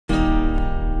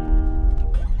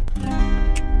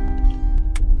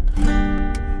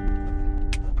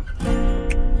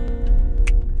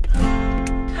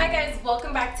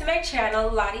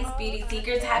channel, Lari's Beauty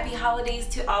Secrets. Happy holidays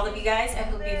to all of you guys. I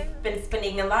hope you've been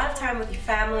spending a lot of time with your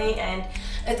family and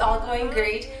it's all going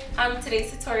great.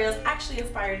 Today's tutorial is actually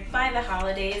inspired by the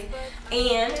holidays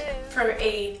and from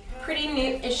a pretty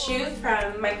new issue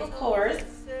from Michael Kors.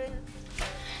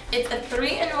 It's a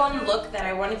 3-in-1 look that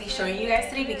I want to be showing you guys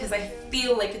today because I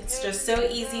feel like it's just so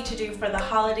easy to do for the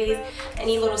holidays.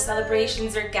 Any little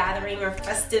celebrations or gathering or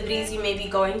festivities you may be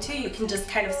going to, you can just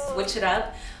kind of switch it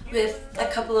up with a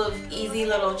couple of easy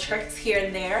little tricks here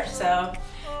and there. So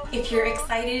if you're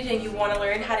excited and you want to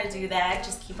learn how to do that,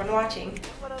 just keep on watching.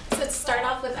 So let's start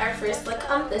off with our first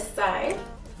look on this side.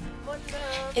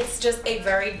 It's just a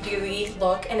very dewy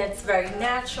look and it's very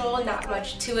natural, not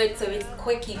much to it, so it's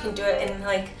quick. You can do it in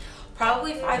like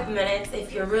probably 5 minutes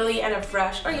if you're really in a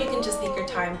rush, or you can just take your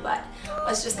time, but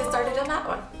let's just get started on that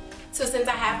one. So since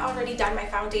I have already done my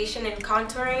foundation and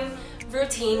contouring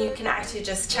routine, you can actually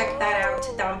just check that out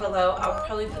down below. I'll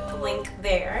probably put the link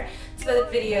there to the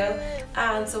video.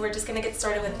 So we're just gonna get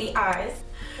started with the eyes.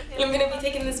 I'm going to be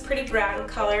taking this pretty brown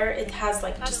color. It has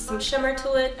like just some shimmer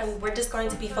to it, and we're just going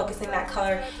to be focusing that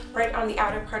color right on the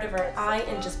outer part of our eye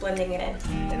and just blending it in.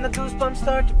 And the goosebumps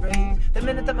start to raise the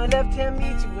minute that my left hand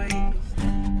meets your waist.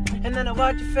 And then I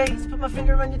watch your face, put my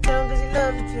finger on your tongue cause you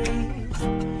love the taste.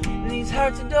 And these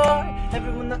hearts adore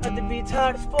everyone the other beats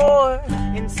hardest for.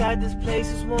 Inside this place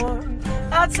is warm,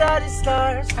 outside is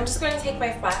stars. I'm just going to take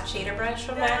my flat shader brush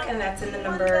from MAC, and that's in the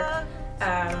number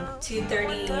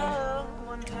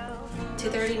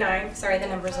 239. Sorry, the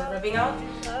numbers are rubbing off.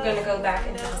 I'm going to go back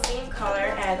into the same color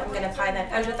and I'm going to apply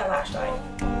that under the lash line.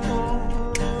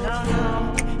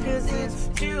 Cause it's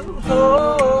too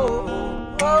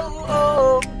cold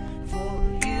for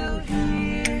you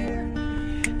here.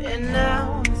 And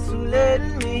now so let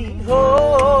me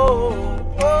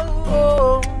hold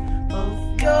both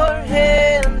your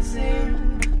hands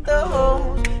in the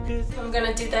hole. I'm going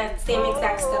to do that same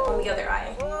exact step on the other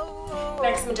eye.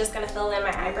 Next, I'm just going to fill in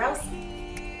my eyebrows.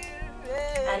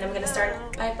 And I'm going to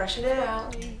start by brushing them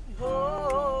out.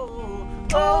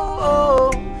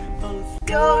 Both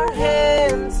your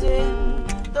hands in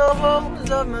the holes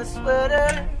of my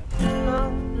sweater.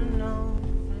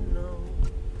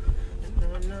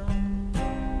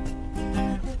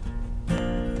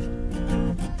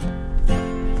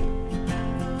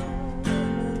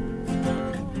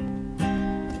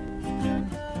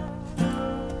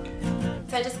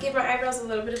 So I just gave my eyebrows a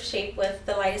little bit of shape with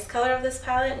the lightest color of this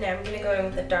palette. Now I'm going to go in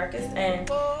with the darkest, and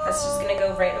that's just going to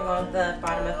go right along the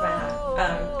bottom of my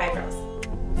eyebrows.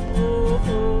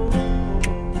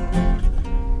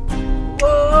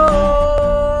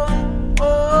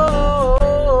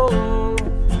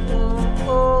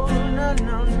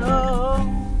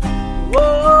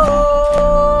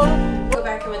 Go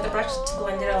back in with the brush to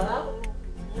blend it all out.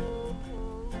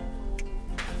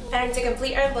 And to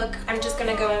complete our look, I'm just going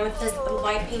to go in with this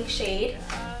light pink shade.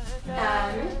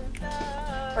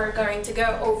 We're going to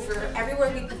go over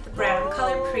everywhere we put the brown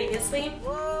color previously.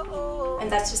 And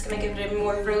that's just going to give it a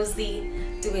more rosy,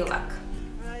 dewy look.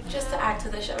 Just to add to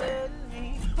the shimmer.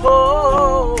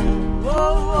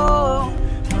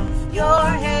 Your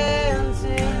hands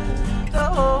in the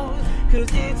holes, cause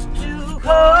it's too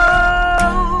cold.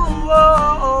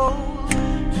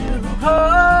 Too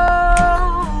cold.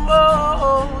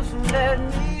 Let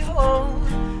me hold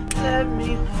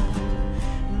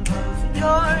both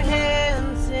your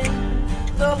hands in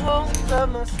the holes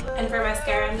of my sweater. And for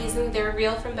mascara, I'm using the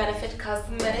Real from Benefit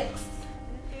Cosmetics.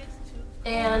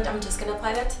 And I'm just going to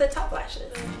apply that to the top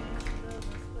lashes.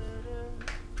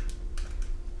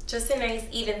 Just a nice,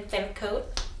 even, thin coat.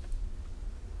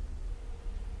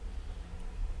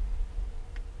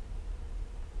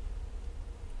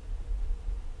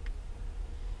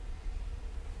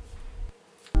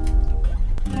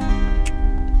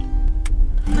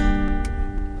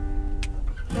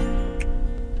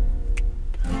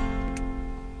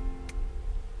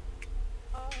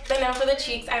 So now for the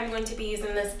cheeks, I'm going to be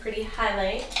using this pretty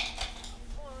highlight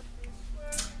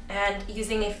and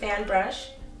using a fan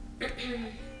brush.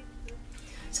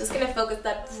 So it's going to focus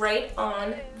that right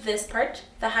on this part,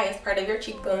 the highest part of your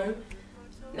cheekbone.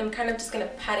 And I'm kind of just going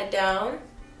to pat it down.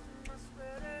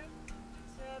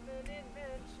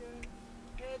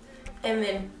 And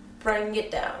then bring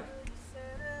it down.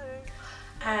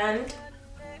 And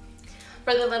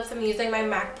for the lips, I'm using my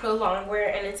MAC Pro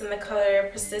Longwear, and it's in the color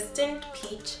Persistent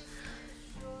Peach.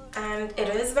 And it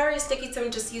is very sticky, so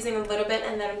I'm just using a little bit,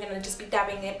 and then I'm going to just be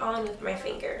dabbing it on with my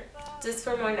finger, just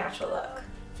for a more natural look.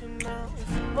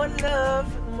 One love,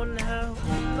 one house,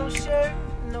 no shirt,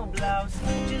 no blouse,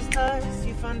 just us,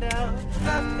 you find out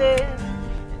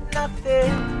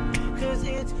nothing, cause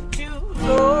it's too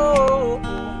low.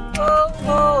 oh,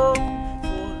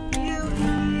 for you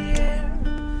here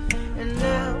and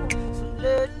now. So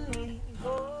let me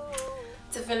hold.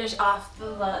 To finish off the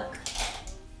look,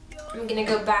 I'm gonna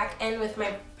go back in with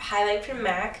my highlight from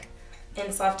MAC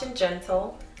in Soft and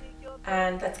Gentle,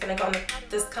 and that's gonna go on the,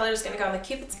 this color is gonna go on the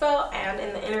Cupid's bow and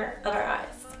in the inner of our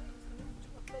eyes.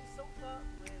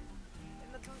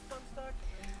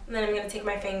 And then I'm gonna take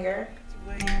my finger.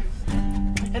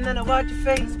 And then I watch your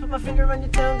face, put my finger on your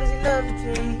tongue cause you love the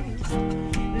taste.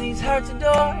 And these hearts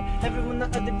adore everyone the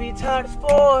other beats hardest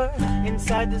for.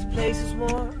 Inside this place is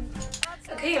warm.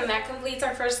 Okay, and that completes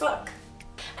our first look.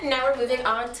 And now we're moving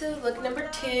on to look number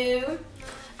 2.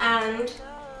 And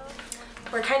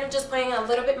we're kind of just playing a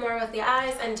little bit more with the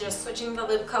eyes and just switching the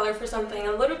lip color for something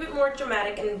a little bit more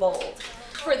dramatic and bold.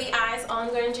 For the eyes, all I'm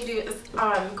going to do is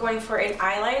going for an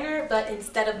eyeliner, but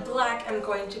instead of black, I'm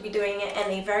going to be doing it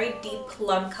in a very deep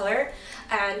plum color.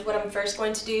 And what I'm first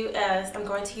going to do is I'm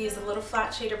going to use a little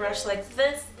flat shader brush like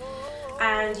this,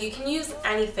 and you can use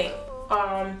anything.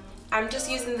 I'm just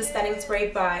using the setting spray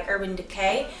by Urban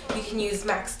Decay. You can use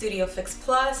MAC Studio Fix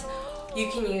Plus, you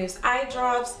can use eye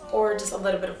drops, or just a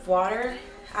little bit of water,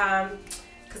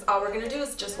 because all we're going to do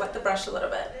is just wet the brush a little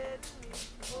bit.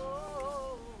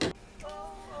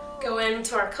 Go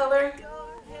into our color.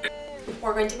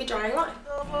 We're going to be drawing line.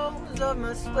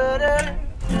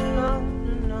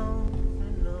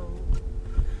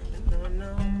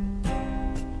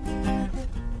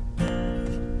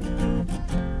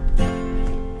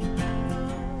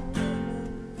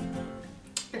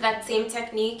 That same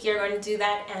technique, you're going to do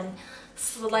that and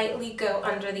slightly go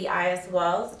under the eye as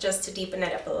well, just to deepen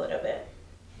it up a little bit.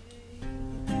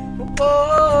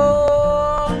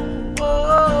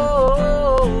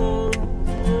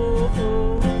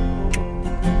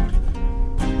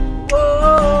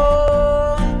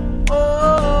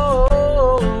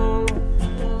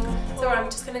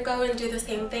 Go and do the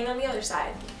same thing on the other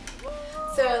side.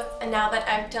 So, and now that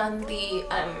I've done the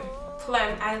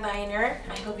plum eyeliner,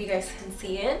 I hope you guys can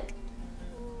see it.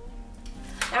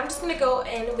 Now I'm just going to go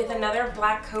in with another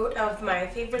black coat of my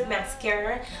favorite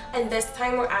mascara, and this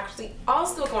time we're actually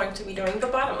also going to be doing the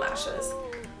bottom lashes.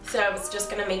 So I was just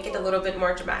going to make it a little bit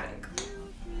more dramatic.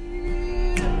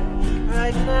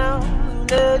 Right now,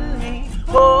 let me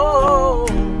hold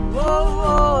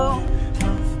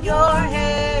your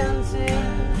hands in.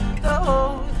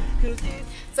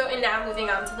 So, and now moving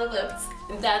on to the lips.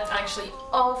 That's actually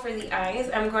all for the eyes.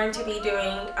 I'm going to be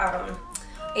doing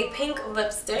a pink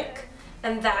lipstick,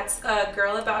 and that's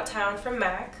Girl About Town from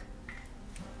MAC.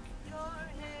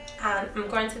 And I'm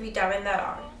going to be dabbing that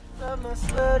on. My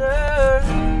sweater,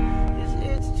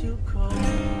 it's too cold,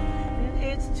 and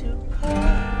it's too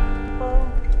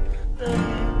cold. The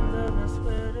hand of my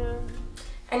sweater.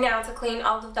 And now to clean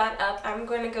all of that up, I'm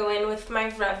going to go in with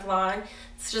my Revlon.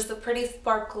 It's just a pretty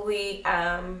sparkly,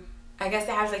 I guess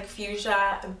it has like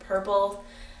fuchsia and purple,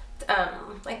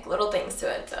 like little things to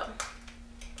it, so.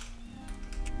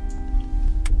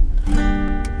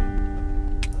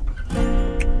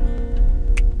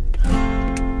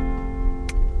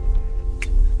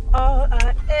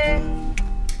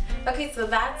 Okay, so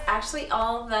that's actually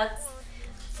all that's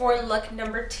for look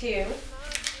number 2.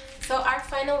 So our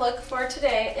final look for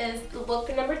today is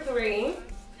look number 3,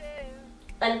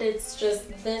 and it's just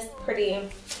this pretty.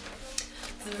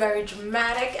 It's very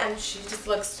dramatic, and she just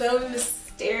looks so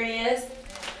mysterious,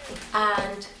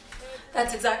 and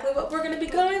that's exactly what we're going to be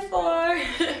going for.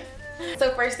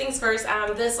 So first things first,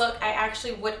 this look I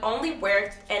actually would only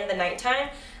wear in the nighttime,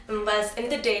 unless in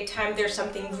the daytime there's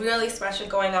something really special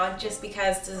going on, just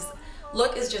because this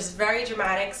look is just very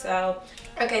dramatic. So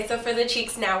okay, so for the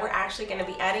cheeks now we're actually going to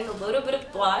be adding a little bit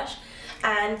of blush,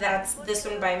 and that's this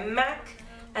one by MAC,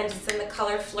 and it's in the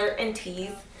color Flirt and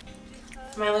Tease.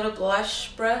 My little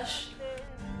blush brush.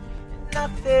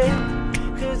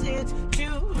 Cause it's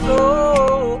too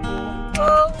low.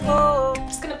 I'm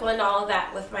just going to blend all of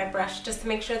that with my brush just to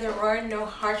make sure there were no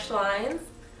harsh lines.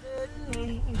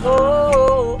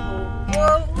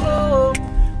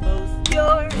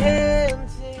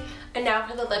 And now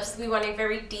for the lips, we want a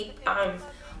very deep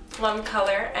plum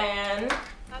color, and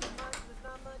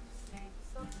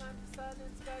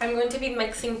I'm going to be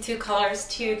mixing 2 colors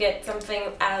to get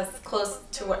something as close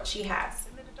to what she has.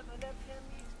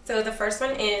 So the first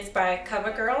one is by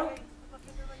CoverGirl,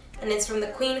 and it's from the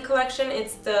Queen collection.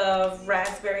 It's the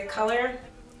raspberry color,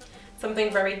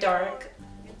 something very dark.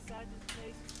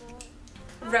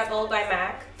 Rebel by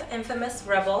MAC, the infamous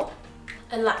Rebel.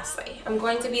 And lastly, I'm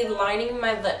going to be lining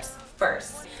my lips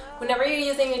first. Whenever you're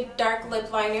using a dark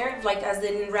lip liner, like as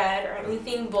in red or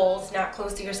anything bold, not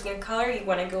close to your skin color, you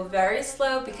want to go very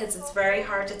slow because it's very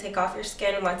hard to take off your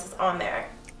skin once it's on there.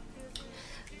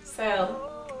 So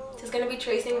just gonna be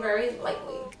tracing very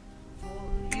lightly.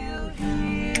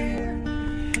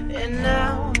 And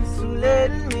now, so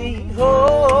let me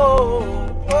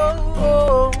hold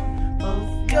both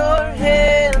your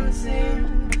hands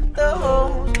in the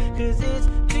holes, 'cause it's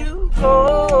too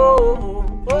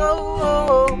cold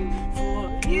for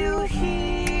you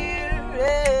here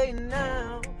and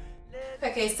now.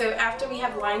 Okay, so after we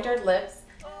have lined our lips,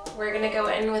 we're gonna go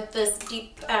in with this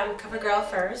deep CoverGirl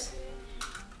first.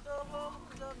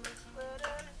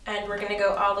 And we're gonna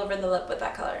go all over the lip with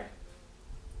that color.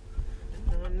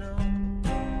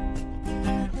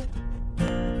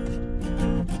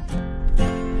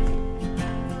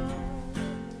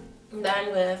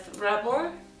 Then with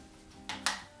Rebel.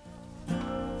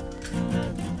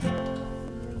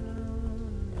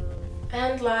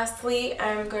 And lastly,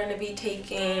 I'm going to be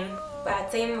taking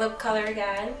that same lip color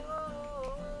again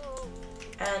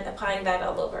and applying that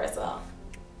all over as well.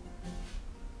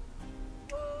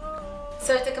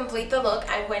 So to complete the look,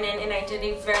 I went in and I did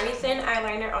a very thin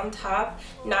eyeliner on top,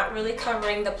 not really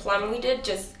covering the plum we did,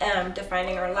 just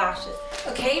defining our lashes.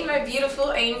 Okay, my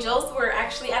beautiful angels, we're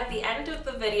actually at the end of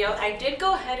the video. I did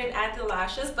go ahead and add the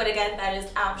lashes, but again, that is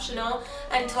optional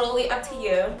and totally up to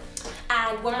you.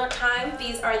 And one more time,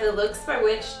 these are the looks by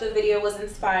which the video was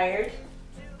inspired.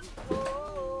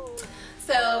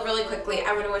 So really quickly,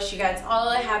 I want to wish you guys all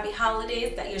a happy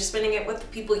holidays, that you're spending it with the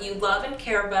people you love and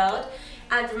care about.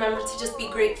 And remember to just be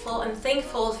grateful and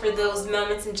thankful for those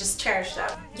moments and just cherish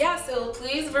them. Yeah, so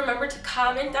please remember to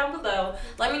comment down below.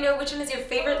 Let me know which one is your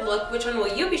favorite look, which one will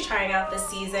you be trying out this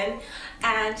season.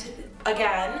 And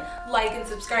again, like and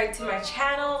subscribe to my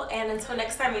channel. And until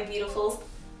next time, my beautifuls.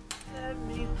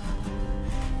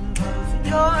 Both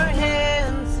your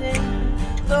hands in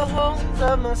the holes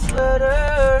of my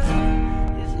sweater.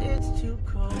 It's too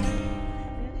cold,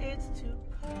 and it's too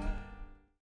cold.